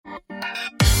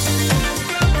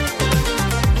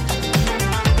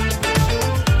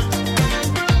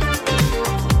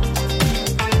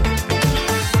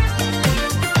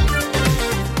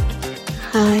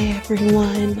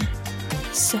everyone.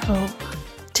 So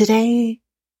today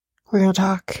we're going to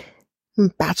talk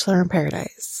Bachelor in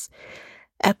Paradise,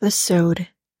 episode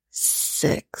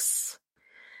 6.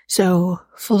 So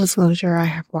full disclosure, I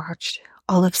have watched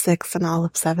all of 6 and all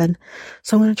of 7.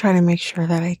 So I'm going to try to make sure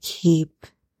that I keep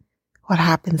what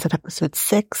happens in episode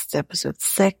 6 to episode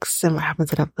 6 and what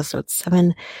happens in episode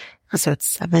 7. Episode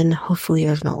 7, hopefully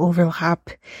there's no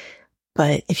overlap.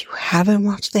 But if you haven't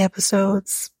watched the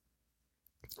episodes,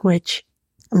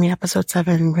 episode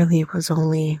 7 really was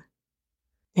only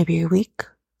maybe a week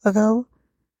or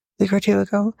 2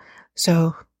 ago.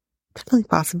 So definitely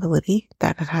possibility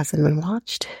that it hasn't been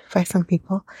watched by some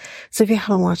people. So if you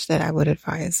haven't watched it, I would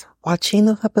advise watching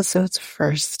those episodes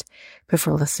first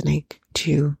before listening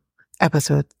to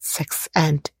episode 6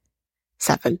 and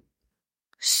 7.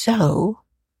 So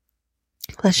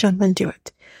let's jump into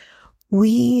it.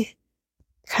 We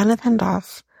kind of end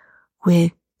off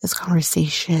with this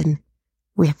conversation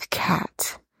with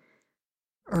Kat,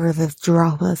 or the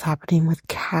drama that's happening with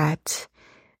Kat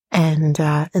and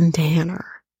Tanner.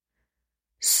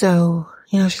 So,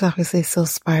 she's obviously still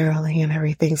spiraling and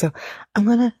everything. So I'm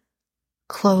going to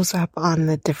close up on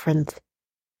the different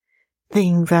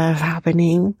things that are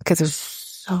happening because there's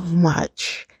so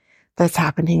much that's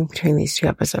happening between these 2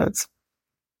 episodes.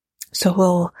 So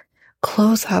we'll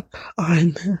close up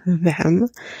on them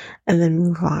and then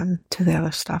move on to the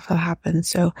other stuff that happened.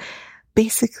 So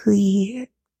basically,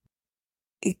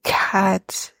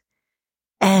 Kat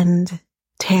and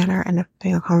Tanner end up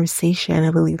having a conversation, I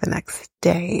believe, the next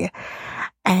day.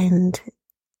 And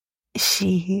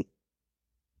she,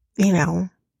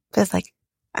 says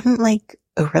I'm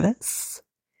over this,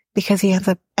 because he ends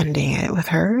up ending it with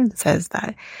her and says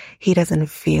that he doesn't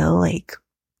feel like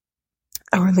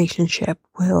a relationship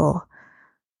will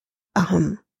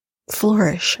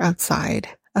flourish outside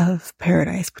of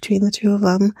paradise between the 2 of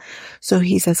them. So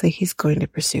he says that he's going to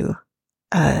pursue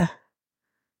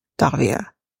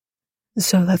Davia.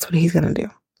 So that's what he's going to do.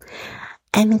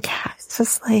 And Kat's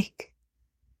just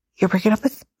you're breaking up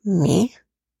with me?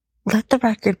 Let the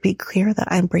record be clear that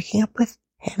I'm breaking up with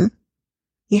him.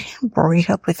 You didn't break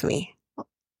up with me.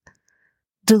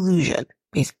 Delusion,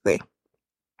 basically.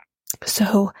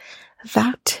 So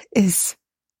that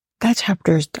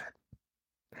chapter is done.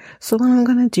 So what I'm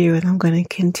going to do is I'm going to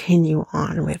continue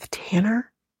on with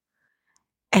Tanner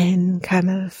and kind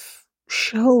of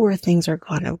show where things are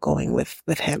kind of going with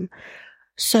him.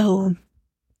 So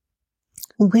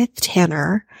with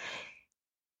Tanner,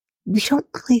 we don't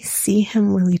really see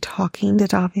him really talking to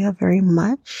Davia very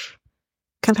much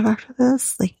kind of after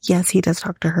this. Yes, he does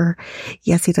talk to her.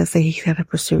 Yes, he does say he's kind of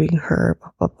pursuing her,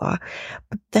 blah, blah, blah.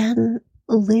 But then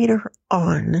later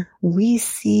on, we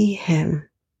see him,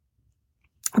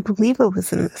 I believe it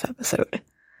was in this episode.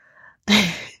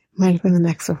 Might have been the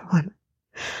next one.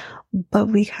 But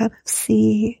we kind of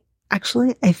see,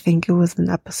 actually, I think it was in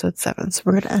episode 7, so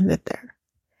we're going to end it there.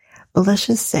 But let's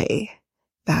just say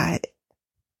that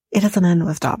it doesn't end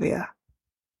with Davia.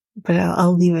 But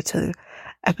I'll leave it to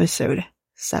episode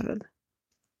 7.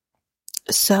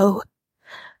 So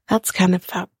that's kind of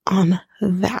that on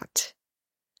that.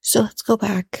 So let's go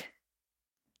back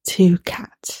to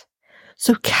Kat.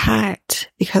 So Kat,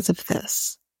 because of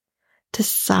this,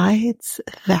 decides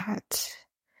that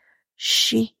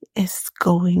she is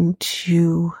going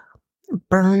to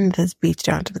burn this beach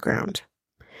down to the ground.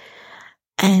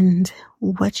 And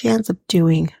what she ends up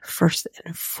doing first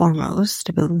and foremost,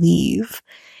 I believe,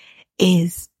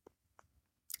 is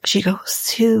she goes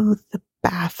to the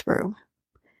bathroom.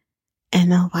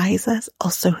 And Eliza's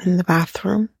also in the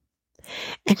bathroom.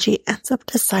 And she ends up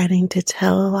deciding to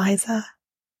tell Eliza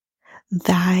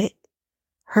that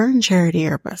her and Charity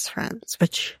are best friends,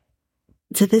 which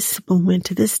to this moment,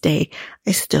 to this day,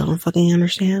 I still don't fucking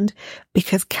understand,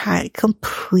 because Kat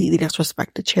completely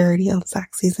disrespected Charity on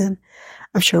Zach's season.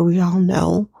 I'm sure we all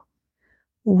know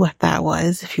what that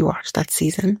was if you watched that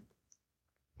season.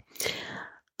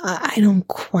 I don't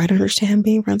quite understand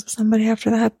being friends with somebody after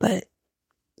that, but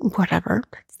whatever.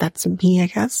 That's me, I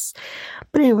guess.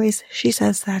 But anyways, she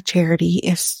says that Charity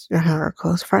is her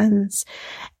close friends,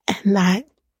 and that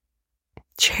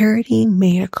Charity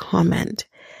made a comment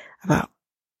about,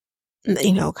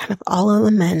 kind of all of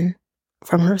the men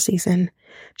from her season.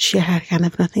 She had kind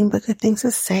of nothing but good things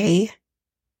to say,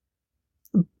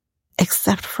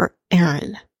 except for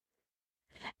Aaron.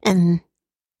 And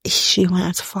she went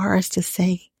as far as to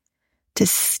say to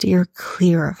steer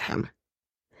clear of him.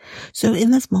 So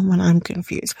in this moment, I'm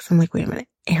confused because I'm wait a minute,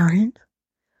 Aaron?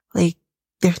 There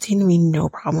seem to be no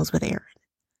problems with Aaron.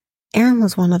 Aaron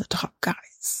was one of the top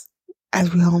guys,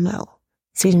 as we all know.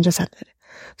 Season just ended.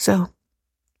 So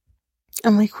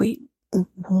I'm like, wait,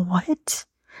 what?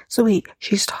 So wait,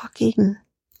 she's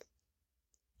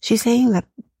saying that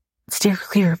steer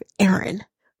clear of Aaron,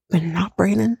 but not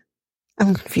Brayden?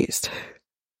 I'm confused.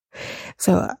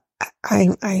 So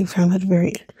I found that very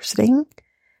interesting.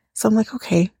 So I'm like,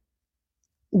 okay,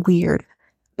 weird.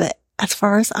 But as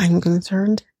far as I'm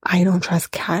concerned, I don't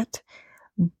trust Kat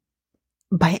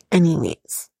by any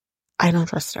means. I don't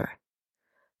trust her.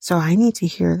 So I need to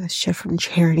hear this shit from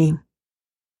Charity's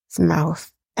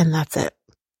mouth, and that's it.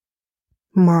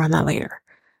 More on that later.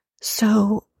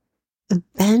 So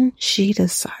then she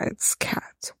decides,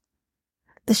 Kat,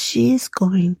 that she's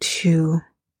going to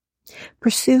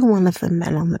pursue one of the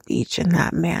men on the beach, and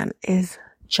that man is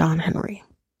John Henry.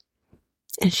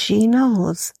 And she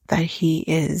knows that he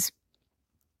is,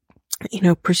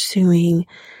 pursuing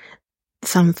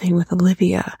something with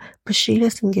Olivia, but she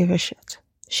doesn't give a shit.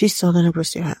 She's still gonna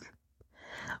pursue him.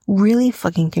 Really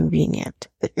fucking convenient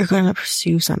that you're gonna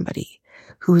pursue somebody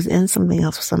who's in something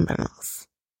else with somebody else.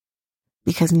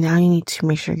 Because now you need to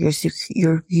make sure you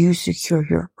secure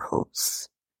your roles.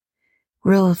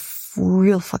 Real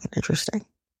fucking interesting.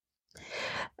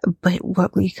 But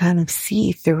what we kind of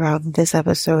see throughout this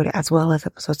episode, as well as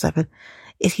episode 7,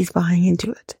 is he's buying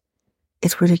into it.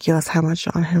 It's ridiculous how much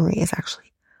John Henry is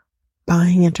actually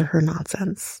buying into her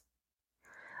nonsense.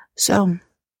 So,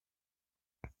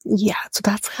 yeah, so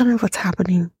that's kind of what's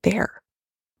happening there.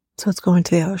 So let's go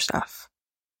into the other stuff.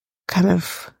 Kind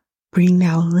of bring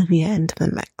now Olivia into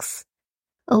the mix.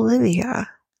 Olivia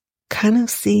kind of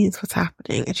sees what's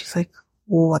happening and she's like,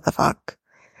 what the fuck?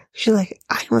 She's like,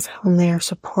 I was home there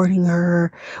supporting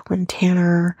her when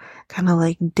Tanner kind of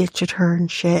like ditched her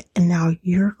and shit, and now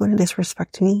you're going to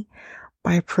disrespect me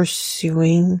by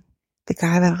pursuing the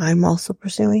guy that I'm also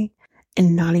pursuing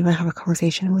and not even have a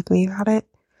conversation with me about it.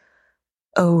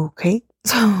 Okay.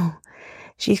 So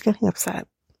she's getting upset.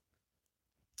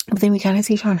 But then we kind of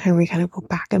see John Henry kind of go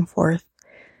back and forth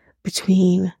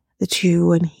between the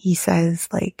two, and he says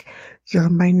like, you're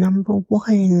my number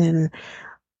one and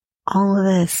all of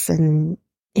this, and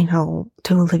to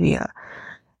Olivia,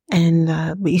 and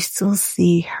but you still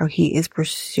see how he is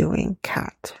pursuing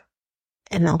Kat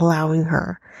and allowing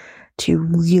her to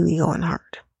really go in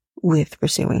hard with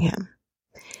pursuing him.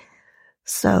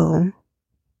 So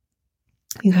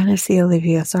you kind of see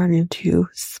Olivia starting to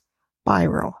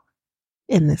spiral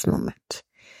in this moment.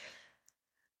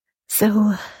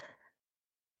 So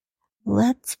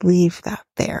let's leave that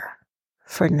there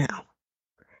for now.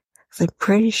 So I'm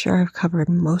pretty sure I've covered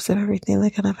most of everything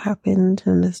that could have happened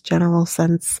in this general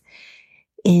sense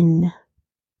in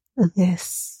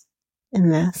this.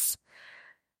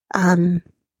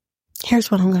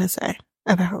 Here's what I'm going to say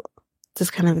about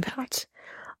this kind of that.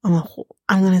 On the whole,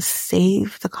 I'm going to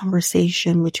save the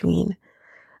conversation between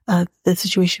the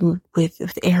situation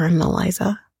with Aaron and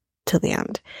Eliza till the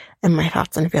end, and my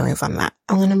thoughts and feelings on that.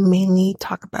 I'm going to mainly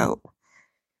talk about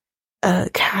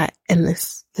Kat and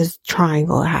this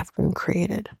triangle that has been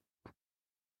created.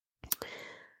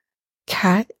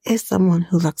 Kat is someone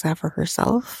who looks out for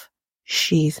herself.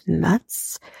 She's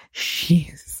nuts.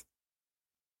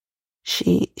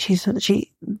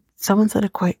 Someone said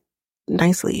it quite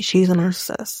nicely. She's a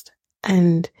narcissist.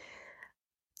 And,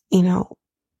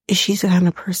 she's the kind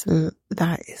of person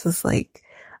that is just like,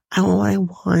 I want what I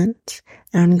want,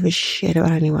 and I don't give a shit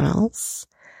about anyone else.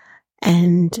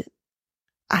 And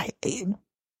I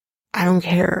don't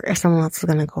care if someone else is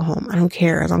going to go home. I don't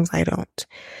care as long as I don't.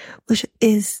 Which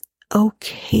is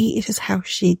okay. It's just how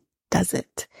she does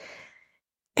it.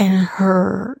 And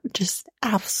her just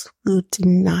absolute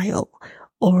denial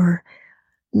or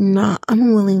not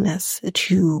unwillingness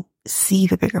to see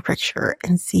the bigger picture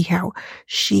and see how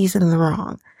she's in the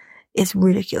wrong is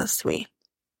ridiculous to me.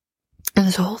 And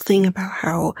this whole thing about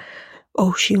how,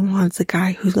 she wants a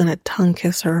guy who's going to tongue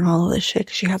kiss her and all of this shit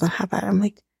because she hasn't had that. I'm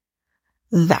like,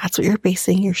 that's what you're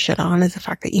basing your shit on, is the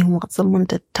fact that you want someone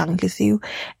to tongue kiss you.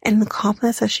 And the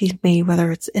comments that she's made,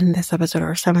 whether it's in this episode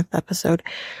or 7th episode,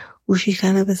 where she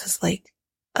kind of is just like,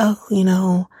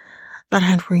 John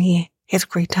Henry, he has a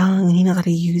great tongue and he knows how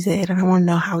to use it. And I want to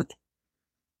know how.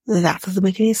 That doesn't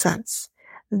make any sense.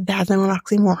 That's an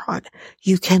oxymoron.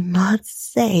 You cannot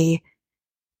say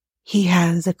he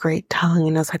has a great tongue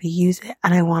and knows how to use it,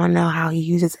 and I want to know how he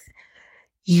uses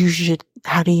it.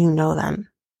 How do you know then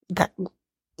that,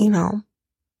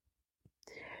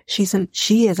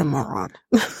 she is a moron.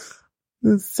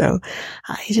 So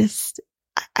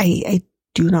I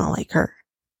do not like her.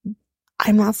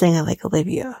 I'm not saying I like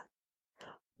Olivia,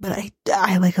 but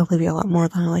I like Olivia a lot more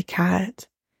than I like Kat.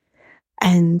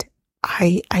 And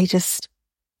I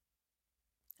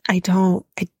don't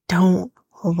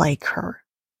like her.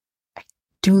 I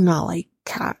do not like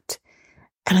Kat,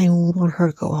 and I want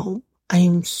her to go home. I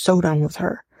am so done with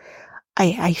her.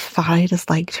 I thought I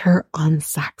disliked her on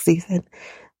Sack season.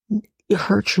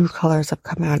 Her true colors have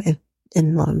come out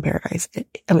in Love in Paradise.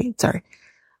 Sorry,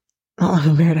 not Love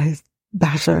in Paradise,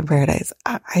 Bachelor in Paradise.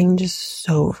 I'm just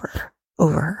so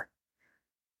over her.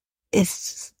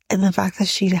 And the fact that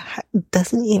she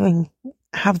doesn't even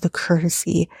have the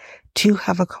courtesy to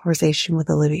have a conversation with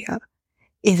Olivia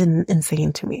is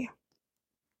insane to me.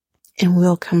 And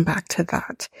we'll come back to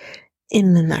that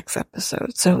in the next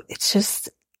episode. So it's just,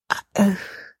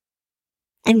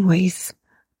 anyways,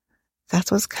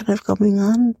 that's what's kind of going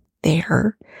on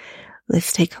there.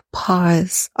 Let's take a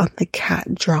pause on the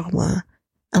Cat drama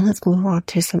and let's move on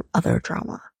to some other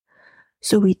drama.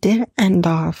 So we did end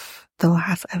off the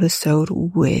last episode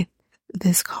with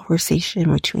this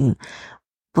conversation between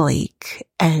Blake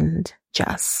and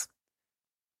Jess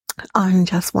on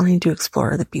Jess wanting to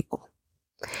explore the people.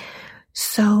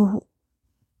 So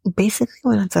basically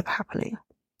what ends up happening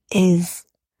is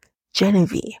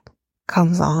Genevieve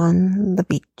comes on the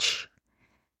beach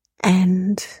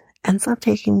and ends up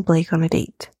taking Blake on a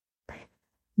date.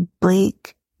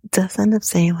 Blake does end up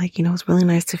saying, like, it's really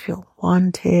nice to feel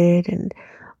wanted and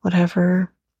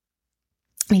whatever.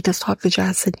 He does talk to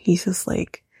Jess and he's just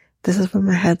like, this is where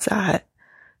my head's at.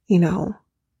 You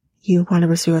want to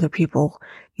pursue other people.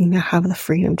 You now have the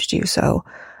freedom to do so,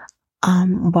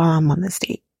 while I'm on this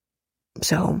date.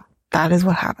 So that is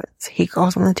what happens. He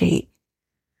goes on the date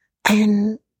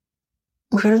and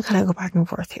we're going to kind of go back and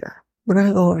forth here. We're going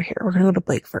to go over here. We're going to go to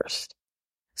Blake first.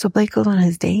 So Blake goes on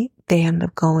his date. They end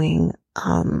up going,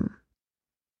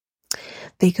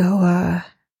 they go,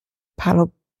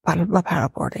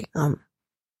 paddleboarding,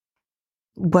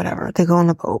 whatever. They go on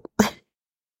a boat.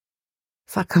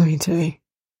 It's not coming to me.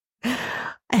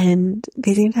 And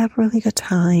they seem to have a really good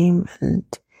time. And,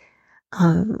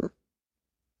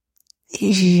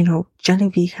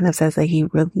 Genevieve kind of says that he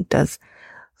really does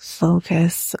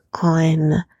focus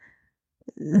on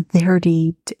their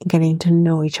date, getting to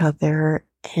know each other,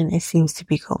 and it seems to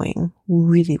be going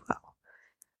really well.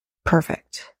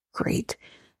 Perfect. Great.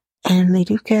 And they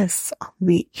do kiss on the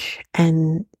beach,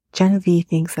 and Genevieve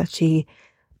thinks that she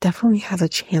definitely has a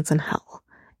chance in hell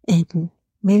in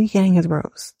maybe getting his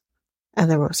rose at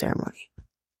the rose ceremony.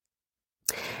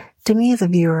 To me as a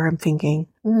viewer, I'm thinking,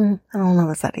 I don't know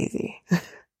if it's that easy.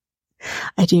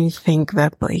 I do think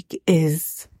that Blake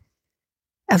is,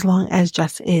 as long as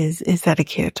Jess is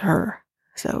dedicated to her.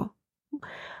 So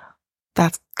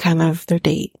that's kind of their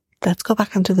date. Let's go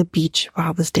back onto the beach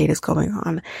while this date is going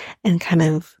on and kind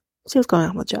of see what's going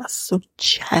on with Jess. So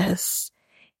Jess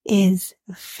is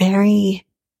very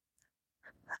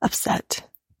upset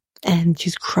and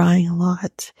she's crying a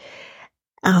lot,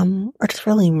 or just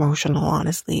really emotional,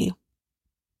 honestly,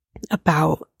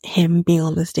 about him being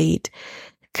on this date.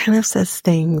 Kind of says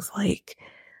things like,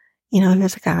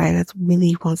 here's a guy that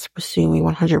really wants to pursue me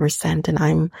 100% and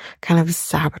I'm kind of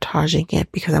sabotaging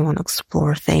it because I want to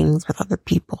explore things with other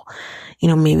people.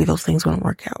 Maybe those things won't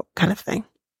work out, kind of thing.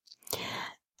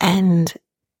 And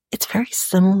it's very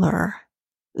similar,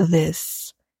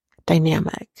 this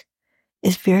dynamic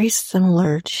is very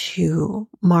similar to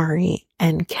Mari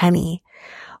and Kenny,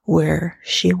 where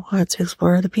she wants to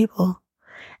explore other people.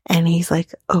 And he's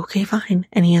like, okay, fine.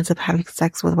 And he ends up having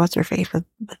sex with what's-her-face, with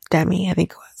Demi, I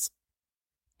think it was.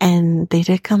 And they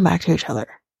did come back to each other.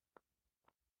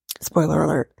 Spoiler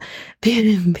alert.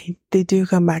 They do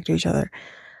come back to each other.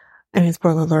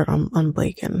 Spoiler alert on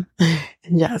Blake and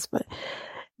Jess, but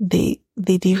they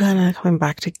do kind of coming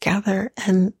back together.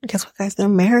 And guess what, guys? They're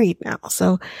married now.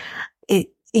 So it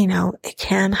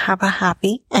can have a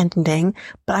happy ending,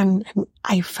 but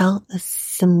I felt the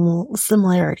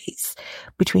similarities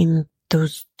between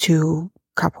those two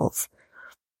couples.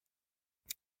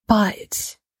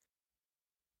 But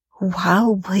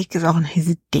while Blake is on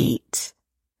his date,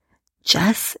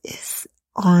 Jess is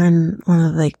on one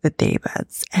of the day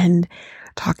beds and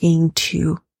talking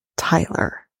to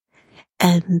Tyler.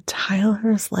 And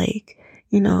Tyler's like,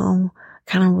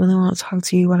 kind of really want to talk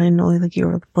to you, but I know you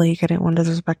were with Blake. I didn't want to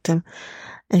disrespect him.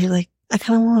 And she's like, I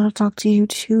kind of want to talk to you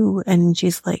too. And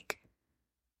she's like,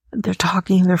 they're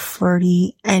talking, they're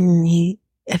flirty. And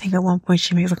I think at one point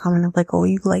she makes a comment of oh,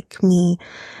 you like me.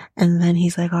 And then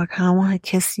he's like, oh, I kind of want to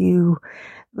kiss you.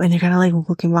 And they're kind of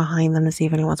looking behind them to see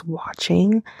if anyone's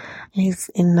watching.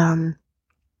 And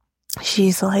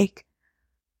she's like,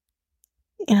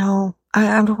 I'm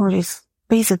the worried.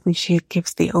 Basically, she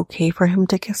gives the okay for him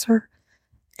to kiss her.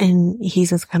 And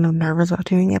he's just kind of nervous about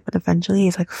doing it, but eventually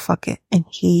he's like, fuck it. And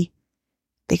they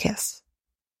kiss.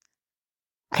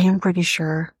 I am pretty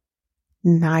sure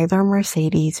neither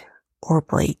Mercedes or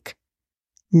Blake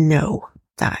know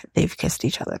that they've kissed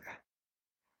each other.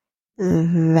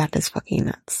 That is fucking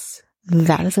nuts.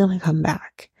 That is going to come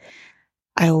back.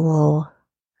 I will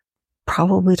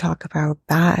probably talk about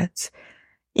that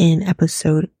in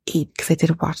episode 8, because I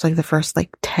did watch like the first like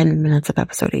 10 minutes of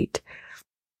episode 8.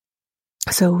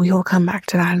 So we will come back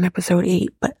to that in episode 8,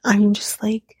 but I'm just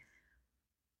like,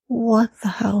 what the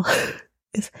hell?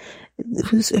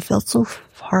 It felt so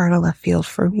far out of left field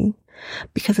for me,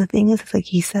 because the thing is, it's like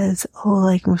he says, oh,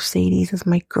 like Mercedes is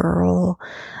my girl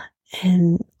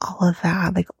and all of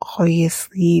that, like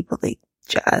obviously, but like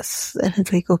Jess, and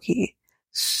it's like, okay,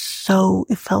 so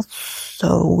it felt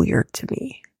so weird to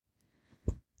me.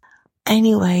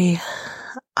 Anyway,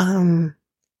 now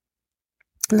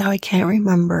I can't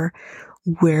remember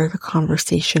where the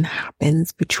conversation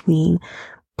happens between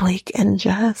Blake and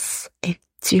Jess. I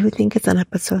do think it's in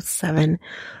episode 7,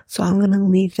 so I'm going to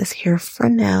leave this here for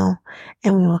now,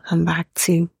 and we will come back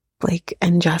to Blake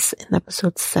and Jess in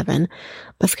episode 7.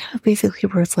 But it's kind of basically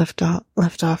where it's left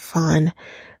off on.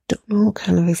 Don't know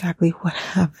kind of exactly what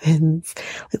happens,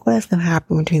 like what is going to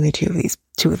happen between the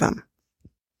two of them.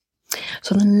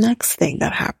 So the next thing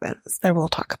that happens that we'll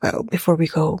talk about before we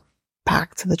go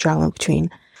back to the drama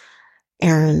between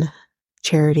Aaron,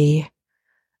 Charity,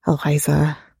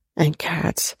 Eliza, and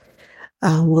Kat,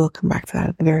 we'll come back to that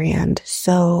at the very end.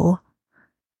 So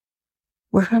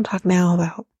we're going to talk now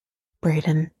about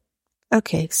Brayden.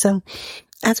 Okay, so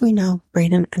as we know,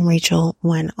 Brayden and Rachel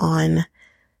went on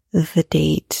the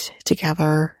date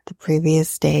together the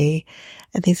previous day,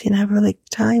 and they seemed to have really good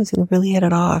times and really hit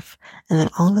it off. And then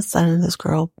all of a sudden, this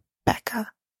girl, Becca,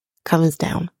 comes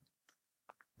down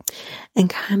and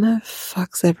kind of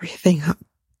fucks everything up.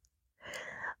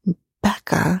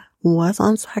 Becca was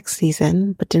on sex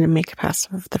season, but didn't make it past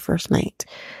the first night.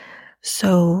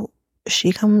 So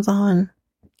she comes on,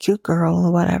 cute girl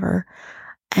or whatever,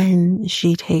 and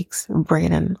she takes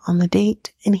Brayden on the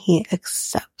date, and he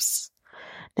accepts.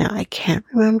 Now, I can't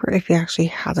remember if he actually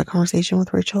had a conversation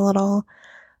with Rachel at all,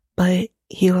 but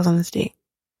he was on this date.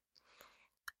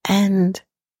 And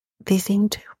they seem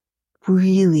to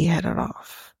really hit it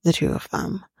off, the two of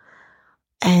them.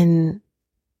 And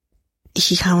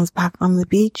he comes back on the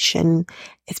beach, and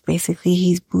it's basically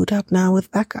he's booed up now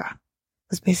with Becca.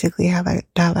 That's basically how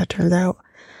that turns out.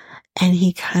 And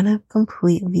he kind of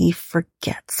completely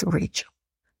forgets Rachel.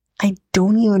 I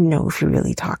don't even know if he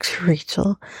really talked to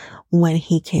Rachel when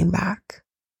he came back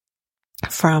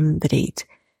from the date.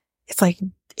 It's like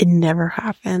it never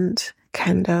happened,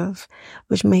 kind of,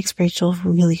 which makes Rachel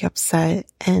really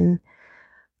upset. And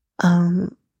he's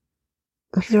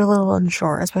a little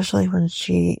unsure, especially when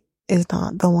she is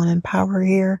not the one in power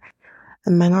here.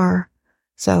 The men are.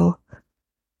 So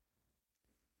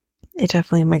it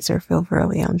definitely makes her feel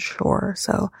really unsure.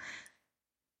 So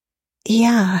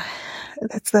yeah,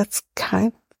 that's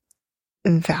kind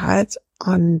of that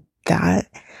on that.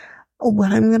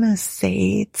 What I'm gonna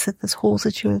say to this whole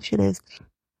situation is,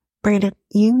 Brayden,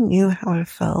 you knew how it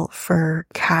felt for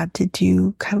Kat to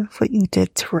do kind of what you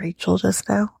did to Rachel just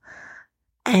now,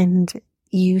 and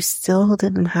you still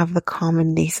didn't have the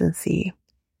common decency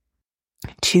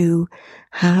to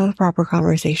have a proper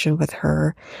conversation with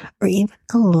her, or even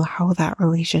allow that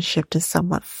relationship to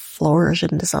somewhat flourish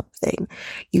into something.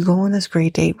 You go on this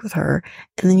great date with her,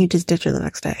 and then you just ditch her the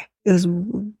next day. It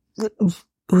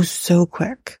was so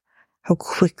quick how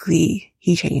quickly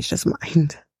he changed his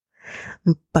mind.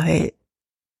 But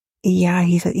yeah,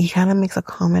 he kind of makes a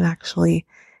comment actually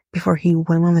before he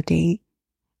went on the date,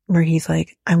 where he's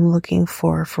like, I'm looking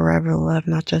for forever love,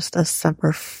 not just a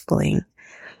summer fling.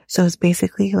 So it's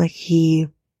basically like he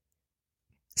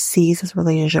sees his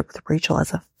relationship with Rachel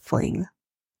as a fling.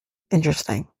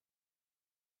 Interesting.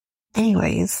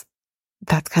 Anyways,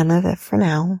 that's kind of it for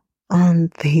now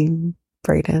on the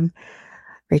Brayden,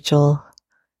 Rachel,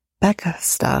 Becca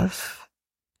stuff.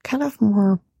 It kind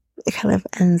of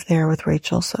ends there with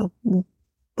Rachel. So,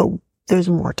 but there's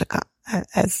more to come,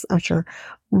 as I'm sure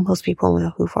most people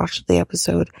know who've watched the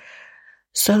episode.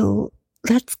 So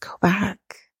let's go back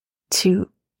to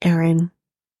Aaron,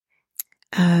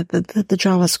 the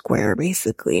drama square,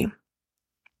 basically.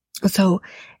 So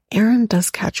Aaron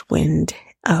does catch wind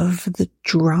of the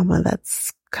drama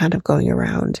that's kind of going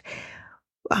around,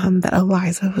 that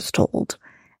Eliza was told.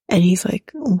 And he's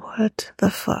like, what the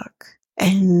fuck?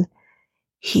 And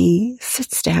he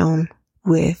sits down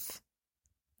with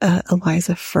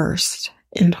Eliza first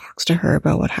and talks to her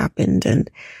about what happened. And,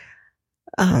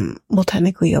 well,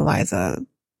 technically Eliza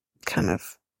kind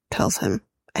of tells him.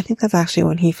 I think that's actually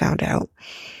when he found out.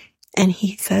 And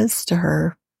he says to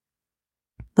her,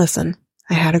 listen,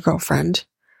 I had a girlfriend.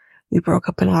 We broke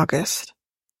up in August.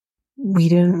 We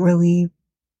didn't really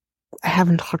I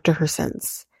haven't talked to her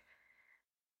since.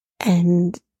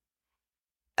 And,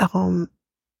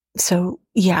 so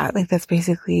yeah, like that's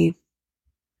basically,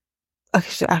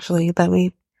 actually,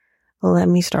 let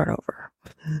me start over.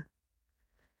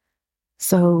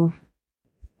 So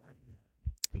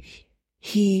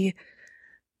he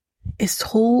is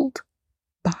told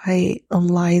by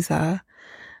Eliza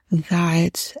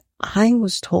that I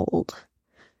was told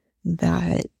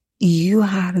that you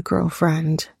had a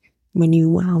girlfriend when you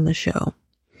went on the show,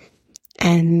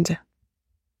 and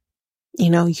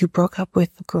you broke up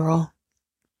with the girl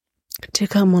to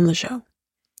come on the show,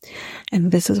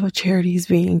 and this is what Charity is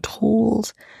being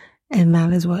told, and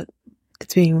that is what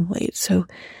it's being relayed. So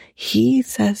he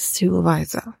says to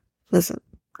Eliza, listen,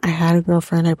 I had a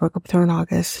girlfriend, I broke up with her in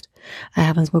August, I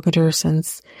haven't spoken to her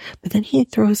since, but then he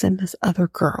throws in this other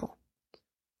girl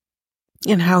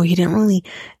and how he didn't really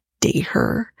date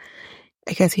her.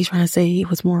 I guess he's trying to say it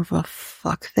was more of a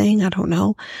fuck thing. I don't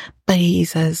know. But he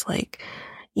says we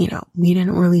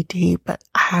didn't really date, but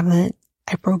I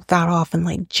broke that off in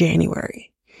like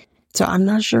January. So I'm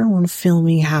not sure when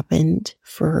filming happened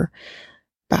for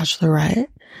Bachelorette.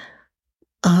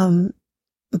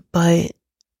 But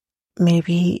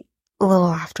maybe a little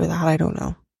after that, I don't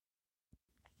know.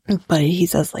 But he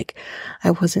says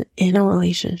I wasn't in a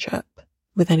relationship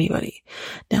with anybody.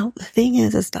 Now, the thing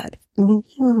is that when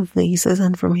he released this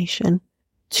information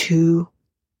to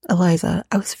Eliza,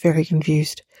 I was very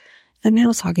confused. The man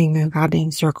was talking in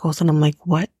goddamn circles, and I'm like,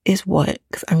 what is what?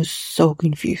 Because I'm so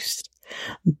confused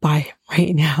by him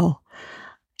right now.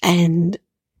 And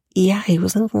yeah, he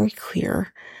wasn't very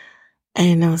clear.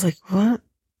 And I was like, what?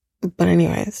 But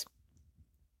anyways,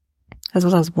 that's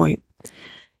what I was point.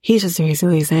 He's just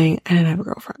basically saying, I didn't have a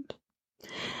girlfriend.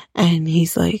 And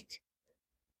he's like,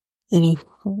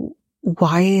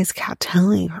 why is Kat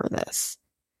telling her this?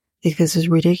 Because it's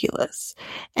ridiculous.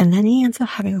 And then he ends up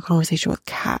having a conversation with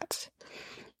Kat.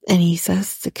 And he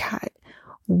says to Kat,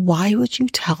 why would you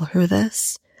tell her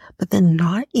this, but then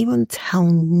not even tell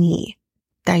me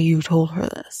that you told her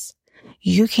this?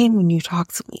 You came when you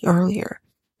talked to me earlier.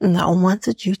 And not once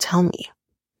did you tell me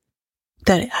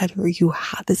that either you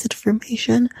had this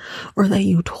information or that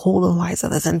you told Eliza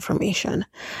this information.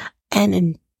 And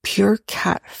in pure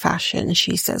Kat fashion,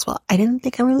 she says, well, I didn't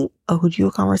think I really owed you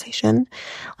a conversation.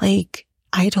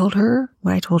 I told her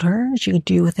what I told her. She could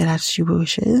do with it as she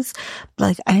wishes.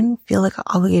 But I didn't feel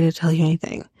obligated to tell you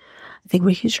anything. I think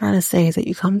what he's trying to say is that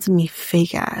you come to me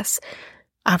fake ass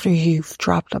after you've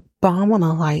dropped a bomb on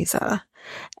Eliza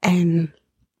and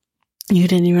you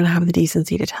didn't even have the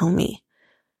decency to tell me.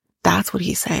 That's what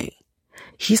he's saying.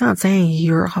 He's not saying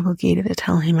you're obligated to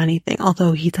tell him anything,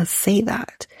 although he does say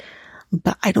that.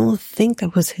 But I don't think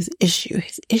that was his issue.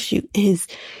 His issue is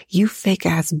you fake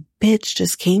ass bitch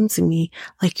just came to me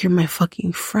like you're my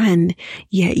fucking friend,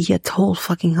 yet you told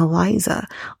fucking Eliza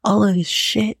all of this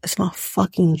shit is not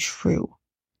fucking true.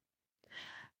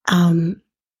 And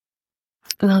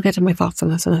I'll get to my thoughts on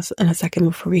this in a second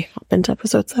before we hop into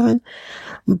episode 7.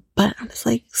 But I'm just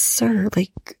like, sir,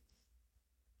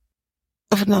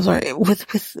 no, sorry, with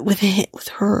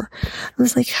her, I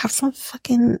was like, have some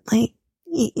fucking,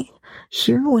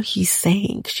 hear what he's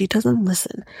saying. She doesn't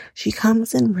listen. She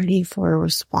comes in ready for a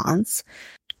response.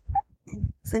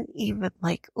 Doesn't even,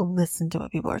 listen to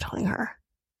what people are telling her.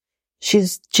 She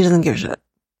doesn't give a shit.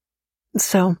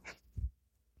 So,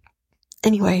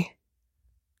 anyway,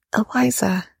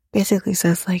 Eliza basically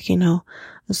says, I'm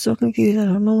so confused. I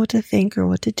don't know what to think or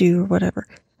what to do or whatever.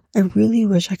 I really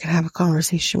wish I could have a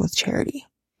conversation with Charity.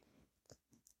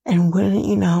 And wouldn't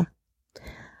you know,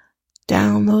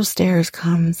 down those stairs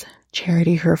comes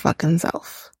Charity her fucking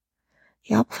self.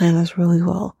 Y'all planned this really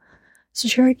well. So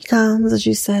Charity comes and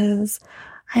she says,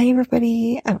 hi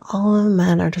everybody, and all of the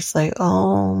men are just like,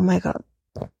 oh my god.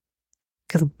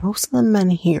 Because most of the men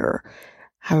here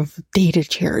have dated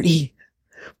Charity.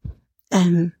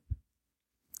 And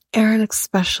Aaron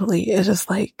especially is just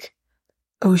like,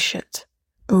 oh shit.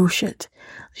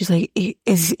 She's like,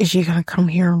 is she gonna come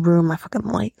here and ruin my fucking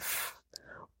life?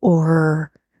 Or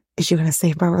is she gonna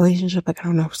save my relationship? I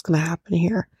don't know what's gonna happen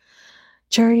here.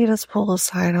 Charity does pull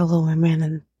aside all the women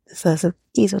and says, so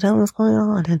tell me what's going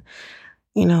on. And,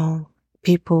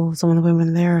 some of the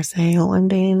women there are saying, oh, I'm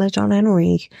dating John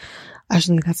Henry.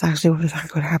 Actually, that's actually what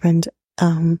happened.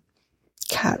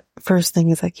 Kat, first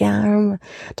thing is yeah, I'm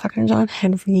talking to John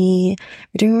Henry.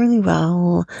 You're doing really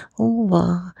well. Blah, blah,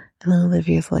 blah. And then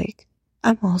Olivia's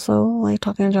I'm also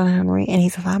talking to John Henry, and he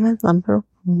says I'm his number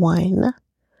 1.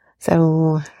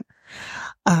 So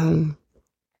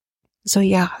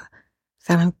yeah,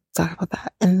 kind of talk about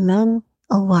that. And then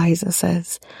Eliza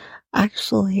says,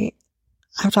 actually,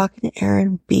 I'm talking to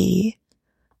Aaron B,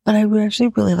 but I would actually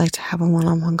really like to have a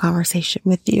one-on-one conversation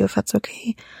with you, if that's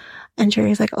okay. And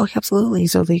Jerry's like, oh, absolutely.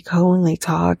 So they go and they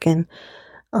talk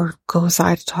or go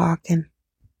aside to talk. And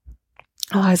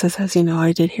Eliza says,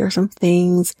 I did hear some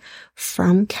things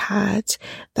from Kat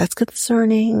that's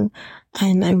concerning,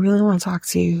 and I really want to talk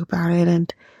to you about it.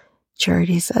 And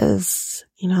Charity says,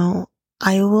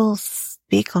 I will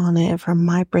speak on it from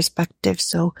my perspective,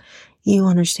 so you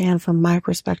understand from my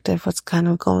perspective what's kind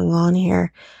of going on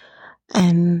here.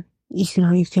 And,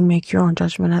 you can make your own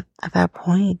judgment at that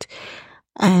point.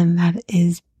 And that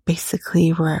is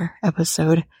basically where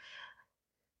episode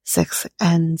 6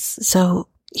 ends. So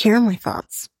here are my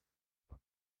thoughts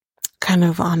kind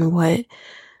of on what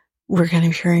we're kind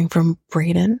of hearing from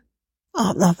Brayden.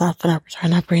 Not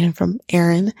Brayden, from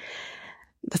Aaron.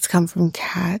 That's come from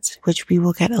Kat, which we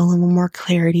will get a little more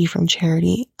clarity from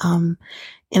Charity in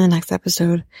the next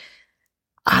episode.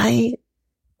 I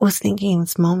was thinking in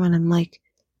this moment, I'm like,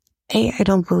 I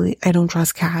don't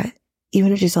trust Kat.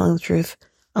 Even if she's telling the truth,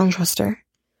 I don't trust her.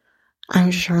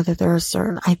 I'm sure that there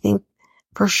are I think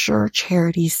for sure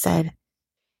Charity said,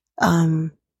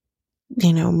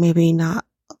 maybe not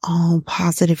all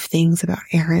positive things about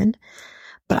Aaron,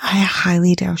 but I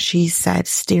highly doubt she said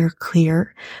steer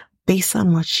clear based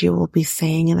on what she will be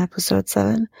saying in episode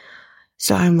 7.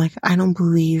 So I'm like, I don't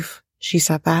believe she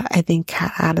said that. I think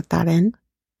Kat added that in.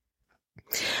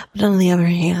 But on the other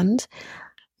hand,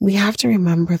 we have to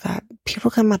remember that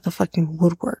people come out the fucking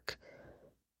woodwork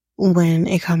when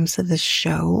it comes to this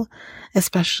show,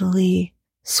 especially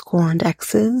scorned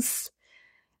exes.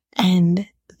 And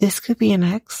this could be an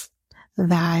ex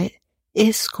that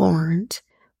is scorned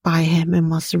by him and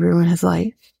wants to ruin his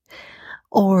life,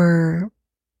 or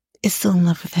is still in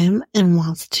love with him and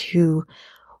wants to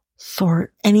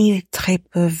thwart any type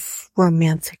of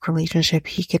romantic relationship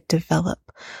he could develop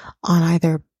on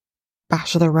either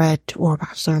Bachelorette or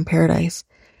Bachelor in Paradise.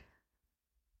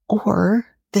 Or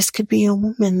this could be a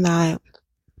woman that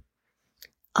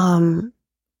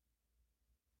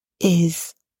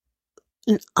is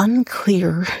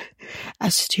unclear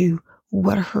as to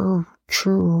what her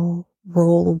true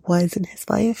role was in his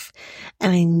life.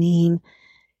 And I mean,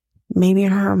 maybe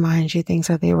in her mind she thinks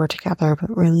that they were together,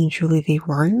 but really and truly they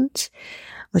weren't,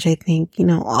 which I think,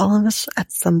 all of us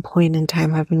at some point in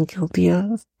time have been guilty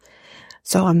of.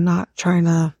 So I'm not trying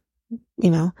to,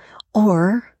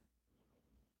 or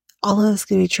all of this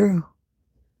could be true.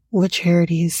 What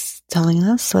Charity's telling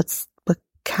us, what's what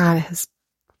Kat has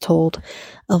told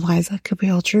Eliza, could be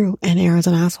all true, and Aaron's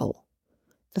an asshole.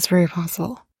 That's very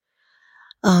possible.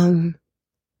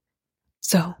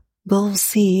 So we'll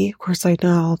see. Of course, I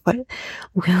know, but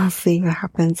we'll see what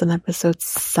happens in episode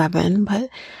 7. But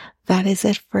that is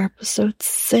it for episode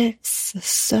 6.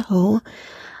 So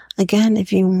again,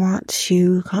 if you want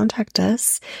to contact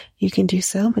us, you can do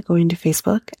so by going to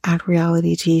Facebook at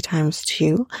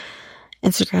realityt2,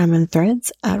 Instagram and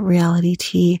Threads at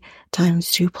realityt2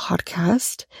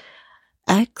 podcast,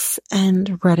 X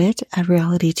and Reddit at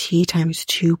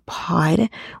realityt2 pod.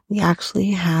 We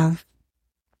actually have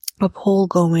a poll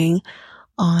going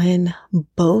on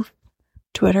both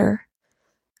Twitter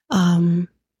and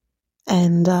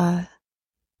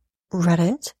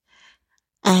Reddit.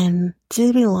 And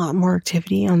there's been a lot more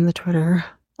activity on the Twitter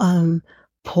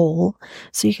poll.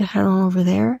 So you can head on over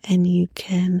there and you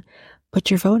can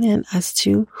put your vote in as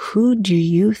to who do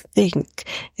you think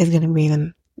is going to be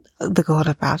the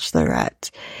Golden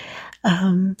Bachelorette.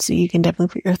 So you can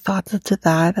definitely put your thoughts into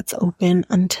that. That's open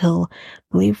until, I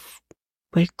believe,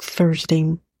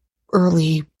 Thursday,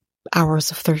 early hours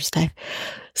of Thursday.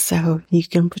 So you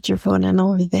can put your vote in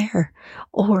over there.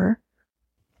 Or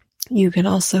you can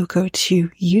also go to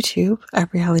YouTube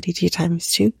at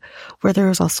realityt2, where there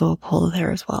is also a poll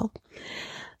there as well.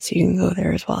 So you can go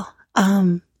there as well.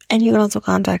 And you can also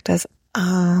contact us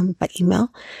by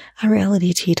email at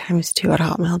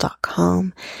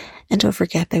realityt2@hotmail.com. And don't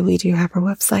forget that we do have our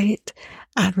website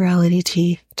at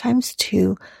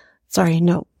realityt2,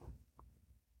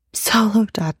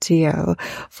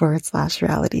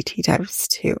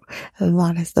 solo.to/realityt2. And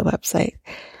that is the website.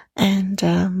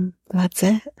 And that's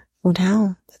it. Well,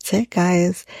 now, that's it,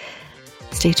 guys.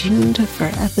 Stay tuned for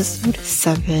episode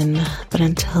 7. But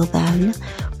until then,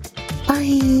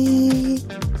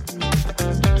 bye!